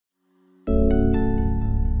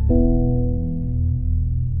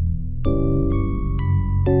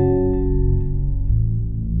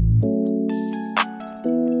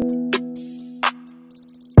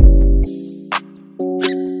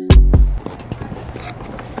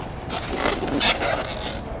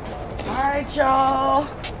Alright, y'all.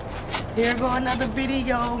 Here go another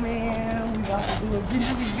video, man. We about to do a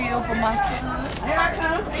gender reveal for my son. Here I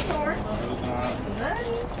come. Hey, Tori.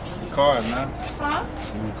 Recording, man. Huh?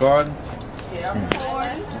 You recording? Yeah, I'm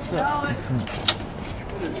recording. Show it.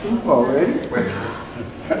 Already?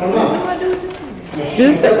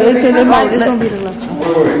 Just because this gonna be the last one.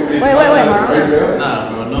 Wait. Nah,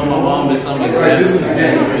 bro. No, my mom did something like this.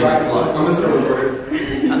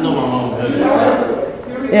 I know my mom did it.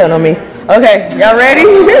 You don't know me. Okay, y'all ready?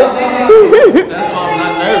 That's why I'm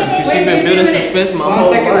not nervous, because she's been building suspense my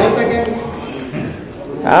whole life. 1 second.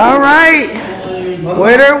 All right.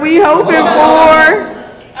 What are we hoping for?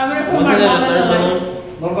 I'm gonna put my mom in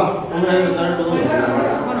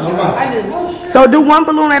the So do one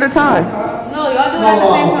balloon at a time. No, y'all do it at the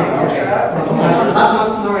same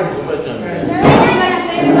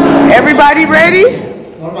time. Everybody ready?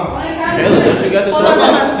 Kayla, don't you got the third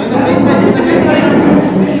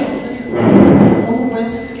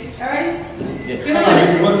Alright?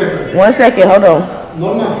 1 second, hold on.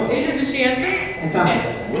 Adrian, did she answer?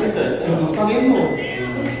 What is that?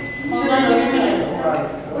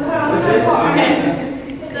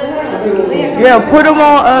 Yeah, put them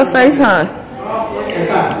on FaceTime.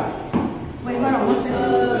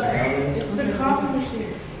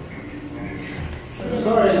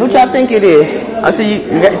 What y'all think it is? I see you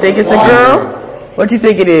think it's a girl? What you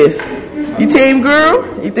think it is? You team girl?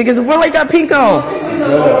 You think it's a boy? Why you got pink on?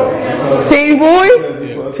 Team boy?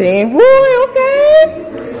 Team boy, okay.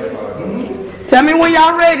 Tell me when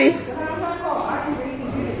y'all ready.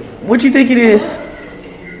 What you think it is?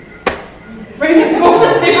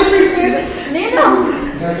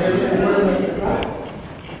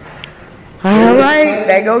 All right,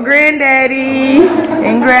 there go granddaddy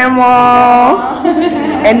and grandma.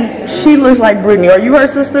 And she looks like Brittany. Are you her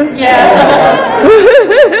sister? Yeah.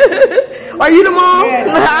 Are you the mom? Yeah.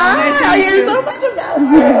 I hear so much about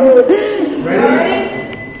you. Ready?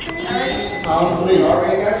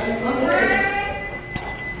 Already got you?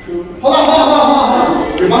 Hold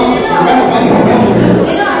on. Remember.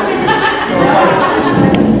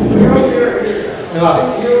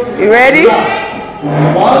 You ready?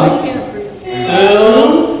 1,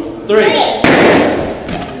 2, 3.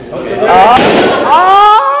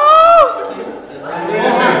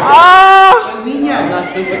 I'm not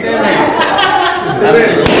stupid.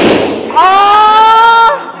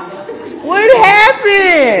 What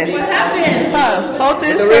happened? What happened? Hold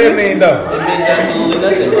this. What the red mean though? It means absolutely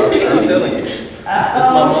nothing, bro. I'm telling you. That's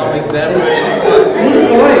my mom exaggerating.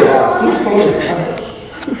 Who's colores?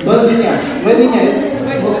 Dos líneas. ¿Qué línea es?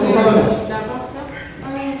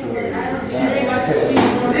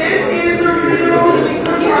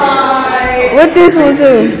 What this one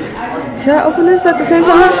too? Should I open this at the same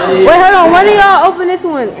time? Wait, hold on. One of y'all open this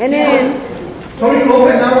one, and then. Tony,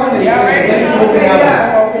 open that one. And Y'all ready? then open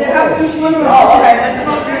that one.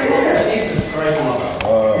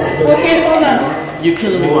 Okay, hold on. You're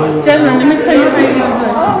killing me. Why? Jasmine, let me tell you how you're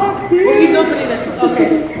doing. He's opening this one. Okay.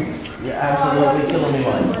 You're absolutely killing me.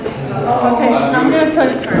 Why? Okay, I'm gonna tell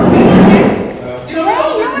you to turn.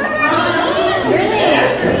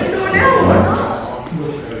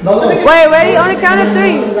 Wait, ready? On the count of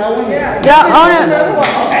 3. Y'all on it.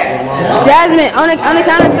 Jasmine, on the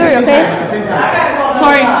count of 3, okay?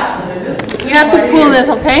 Sorry. You have to pull this,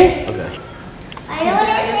 okay?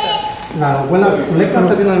 La abuela Zuleika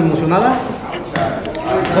está bien emocionada.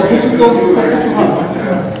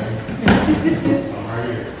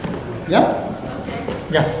 ¿Ya?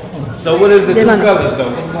 Ya. So what is the two colors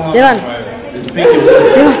though? Dylan. It's pink and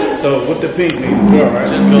blue. So what the pink means? Girl, right?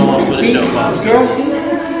 Just go off with a show, Pops. Girl?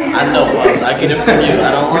 I know, Pops. I get it from you.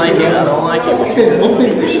 I don't like it. Okay, open the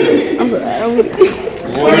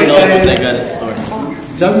Lord knows what they got in store.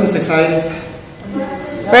 Jasmine's excited.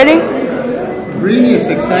 Ready? Brini is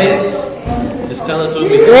excited. Just tell us what we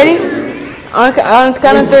You ready? On the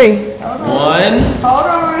count of 3. 1. Hold on.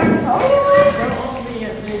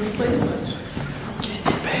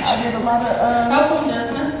 I did a lot of How come,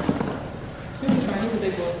 Jasmine?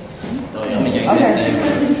 Oh, yeah, I'm gonna yank this thing.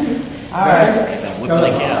 all right. Whip it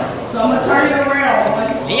like out. So I'm gonna turn it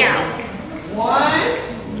around. Yeah. 1.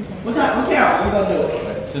 What count? We gonna do it.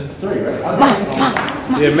 To 3, right?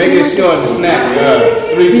 Yeah, make it short and snap.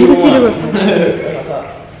 3, 2, 1.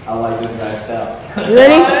 I like this guy's style. You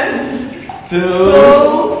ready? 2,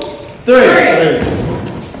 3.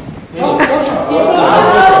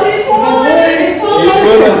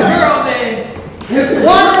 It's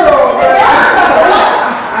one girl.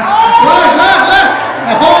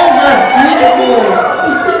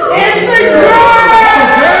 It's a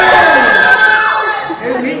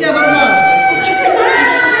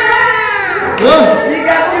girl!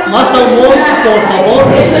 Más amor, por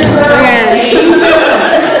favor.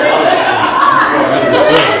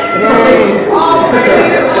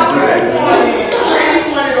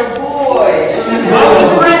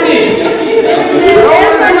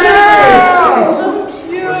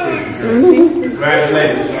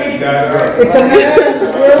 Congratulations, you got it right. It's a man,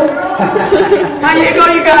 girl. Here you go,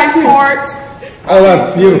 you guys, hearts. Oh,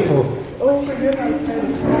 that's beautiful.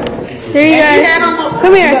 Here you guys.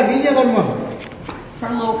 Come here. La niña, hermano. Her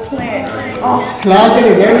little plant. Closet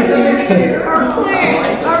and everything. Her plant.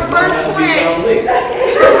 Her first plant.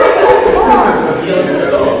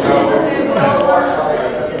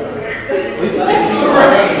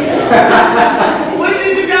 What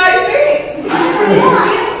did you guys think?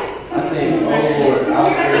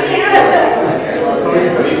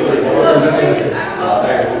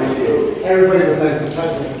 Everybody was like,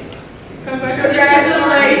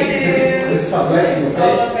 Congratulations. this is a blessing, okay?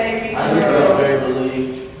 Oh, baby. I feel very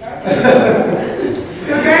relieved.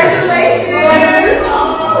 Congratulations.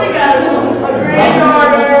 We got a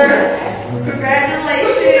granddaughter.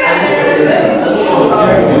 Congratulations.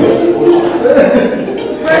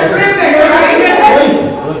 Red ribbon, right?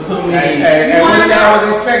 Hey, what y'all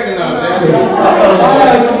was expecting of that?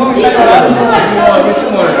 Which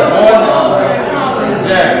one?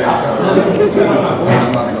 Jack.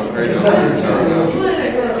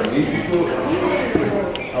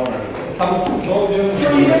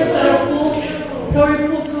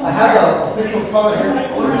 I have an official color here.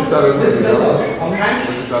 This is a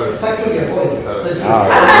it's actually a boy.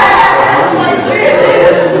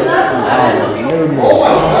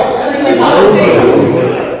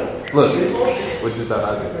 Look, what you thought I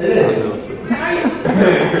did? I do it too.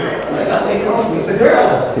 It's a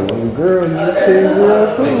girl.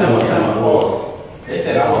 They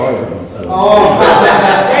said I was. Oh.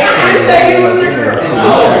 They didn't say he was a girl.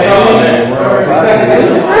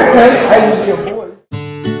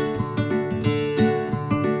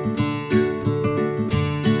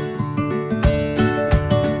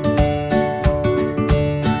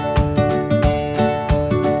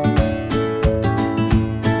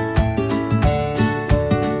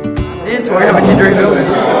 Didn't Tori have a ginger reveal?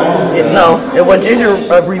 No, it was ginger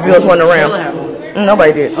reveals one around.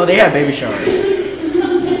 Nobody did. Oh, they have baby showers.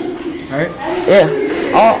 Right? Yeah,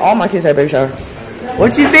 all my kids had baby shower.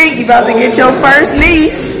 What you think? You about to get your first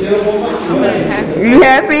niece? You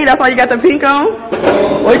happy? That's why you got the pink on?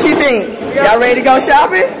 What you think? Y'all ready to go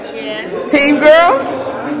shopping? Yeah. Team girl?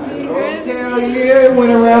 Hell yeah, it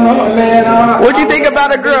went around the man. What you think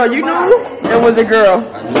about a girl? You knew it was a girl.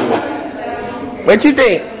 What you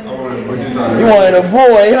think? You wanted a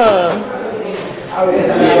boy, huh?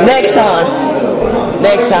 Next time.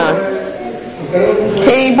 Next time.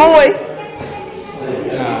 Team boy.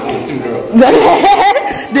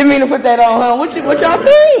 Didn't mean to put that on, huh? What y'all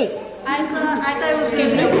think? I thought it was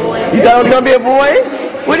gonna be a boy. You thought it was gonna be a boy?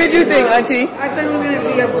 What did you think, Auntie? I thought it was gonna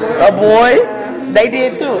be a boy. A boy? They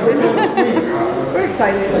did too. We're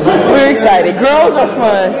excited. We're excited. Girls are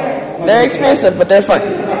fun. They're expensive, but they're fun.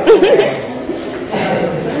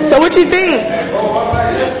 So what you think? I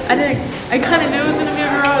kind of knew it was gonna be a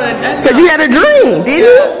girl. Cause you had a dream, did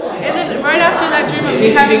you? And then right after that dream of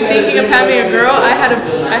me thinking of having a girl, I had a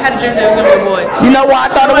dream that it was gonna be a boy. You know why I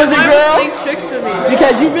thought it was a My mom girl? playing tricks with me.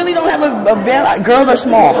 Because you really don't have a belly. Girls are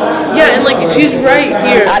small. Yeah, and like she's right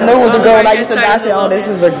here. I knew it was a girl, and I Right used to inside not say, "Oh, this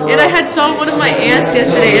is a girl." And I had saw one of my aunts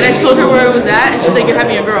yesterday, and I told her where it was at, and she's like, "You're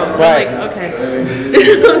having a girl." Right. I'm like, okay,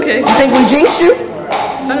 okay. You think we jinxed you?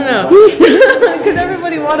 I don't know. Because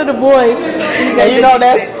everybody wanted a boy, and you know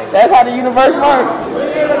that's how the universe works.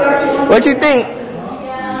 What you think?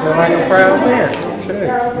 Feel like a proud man.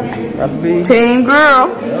 Team girl.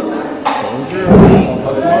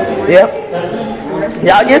 Yep.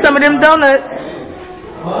 Y'all get some of them donuts.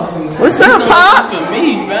 What's up, Pops? For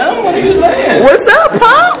me, fam. What are you saying? What's up,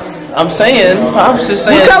 Pops? I'm saying, Pops is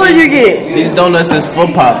saying. What color you get? These donuts is for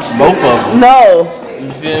Pops, both of them. No. You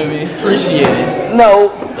feel me? Appreciate it. No.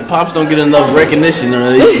 The Pops don't get enough recognition or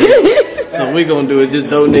anything. So what we gonna do is just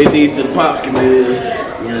donate these to the Pops community.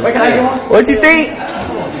 What you think?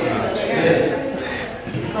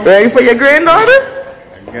 Ready for your granddaughter? I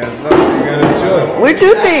guess so. You gotta enjoy. What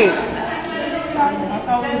you think?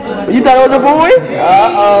 You thought it was a boy?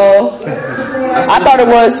 Uh-oh. I thought it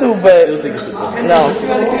was too, but no.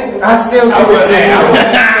 I still think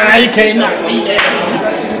You can't knock me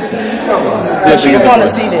down. She's gonna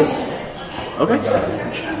see this. Okay.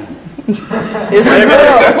 It's a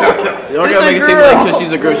girl. Y'all gotta make it seem like because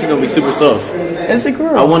she's a girl, she's gonna be super soft. It's a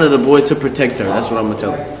girl. I wanted a boy to protect her. That's what I'm gonna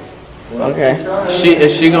tell her. Okay.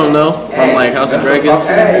 Is she gonna know from like House of Dragons?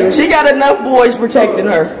 She got enough boys protecting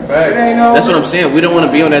her. That's what I'm saying. We don't want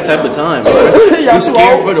to be on that type of time. We're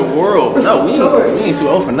scared for the world. No, we ain't too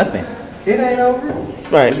old for nothing. It ain't over.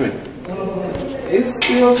 Right. It's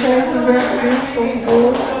still chances after this.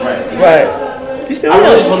 Right. You still I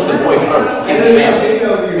really wanted the boy first.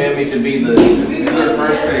 Family to be the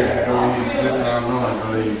first thing.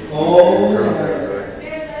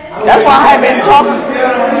 That's why I haven't talked.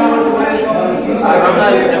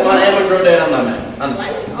 If I ever grow that, I'm not mad. Honestly.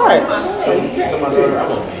 Alright. So my daughter, I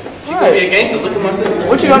won't be. She could be a gangster. Look at my sister.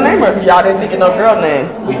 What you gonna name her? Y'all didn't think of no girl name.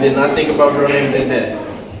 We did not think about girl names in that.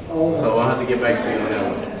 So I'll have to get back to you on that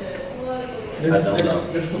one. I don't know.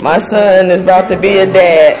 My son is about to be a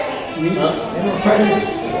dad.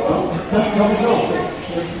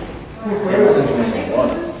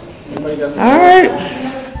 Alright.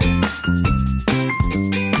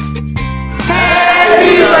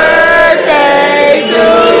 Happy birthday to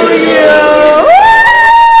you.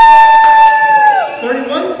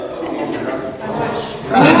 31?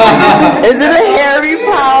 Is it a Harry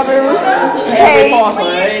Potter cake?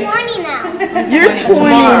 You're 20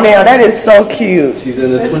 now. That is so cute. She's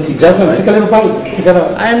in the 20s. Jasmine, pick a little bite. Pick it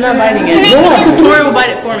up. I am not biting it. Tori will bite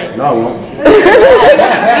it for me. No, I won't.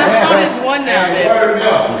 It's one now, babe.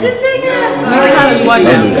 It's one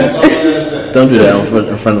now. Don't do that in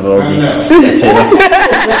front of all these.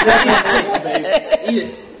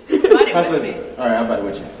 Bite it with me. Alright, I'll bite it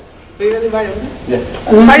with you. Will you really bite it with me?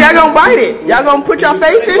 Yeah. How y'all gonna bite it? Y'all gonna put your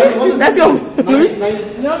face in it? That's gonna. No,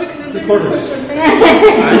 because it's you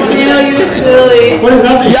silly. What is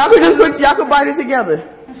happening? Y'all could just put. Y'all could bite it together.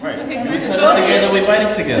 Right. We cut it together, we bite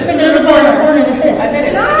it together. I bet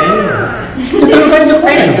it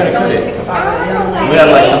We have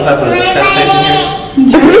like some type of sensation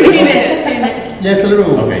here. Yes, a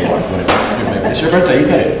little. Okay, yeah, whatever. It's your birthday, you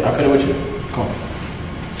cut it. I'll cut it with you. Come on.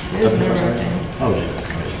 That's the first slice. Oh, Jesus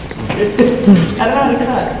Christ. I don't know how to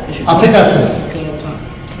cut. I'll take that slice.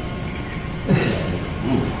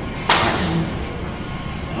 Nice.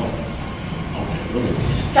 Oh, okay, really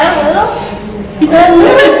nice. That little?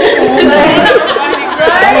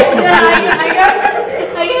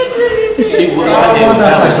 She was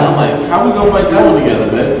like, I'm like, how we gonna bite that one together,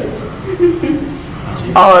 man?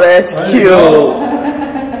 Oh, that's cute.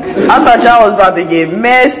 I thought y'all was about to get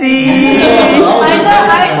messy.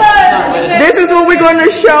 This is what we're going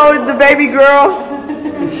to show the baby girl.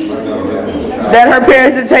 That her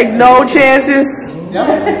parents didn't take no chances.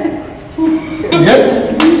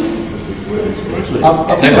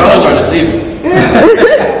 The colors are deceiving. I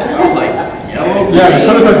was like, yellow. Yeah, the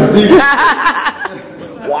colors are deceiving.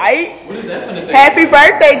 White. What is that finna take? Happy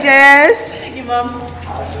birthday, Jazz. Thank you, Mom.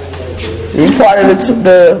 You're part of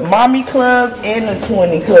the mommy club and the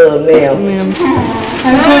 20 club now. I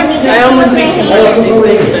almost made you.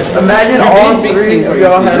 Imagine all three of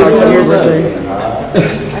y'all had on your birthday.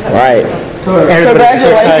 Right.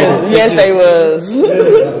 Congratulations. Yes, they was.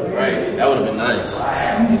 Right, that would have been nice.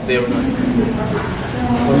 If they were not.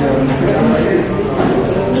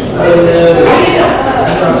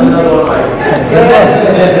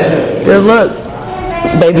 Good luck,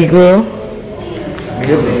 baby girl.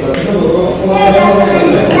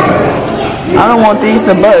 I don't want these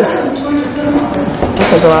to bust. I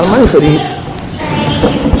take a lot of money for these.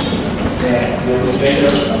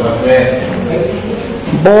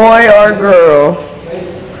 Boy or girl?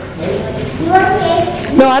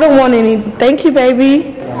 No, I don't want any. Thank you,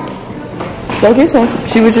 baby. Go get some.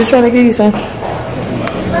 She was just trying to get you some.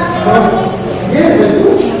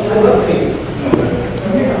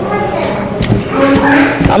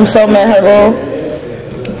 I'm so mad, hello.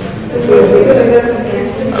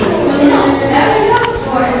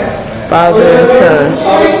 Father and son.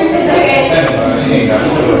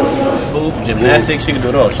 Gymnastics, she can do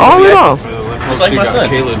it all. All in all. It's like my son.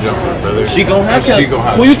 Kayla jumper, brother. She gon' have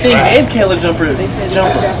Kayla. Who you think gave Kayla jumper?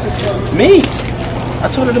 Me. I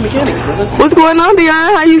told her the mechanics, brother. What's going on, Dion?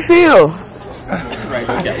 How you feel? Right,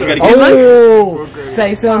 okay. We gotta get Oh,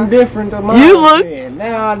 say something different to mine. You look.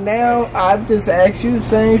 Now, I just asked you the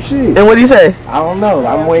same shit. And what did he say? I don't know.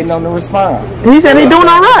 I'm waiting on the response. He said he doing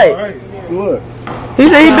all right. Look, He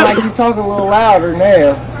said he sound like doing. you talking a little louder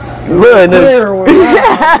now. Good. Clearer with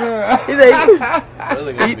loud. He said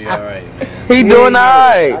Really gonna be alright, man. he doing all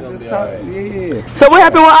I right. just talked. Yeah. So what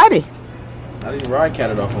happened with Adi? I didn't ride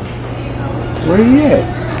catted off him. Where you at?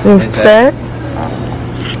 Sad.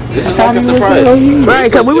 This is like a surprise. Right,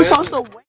 because we were supposed to wait.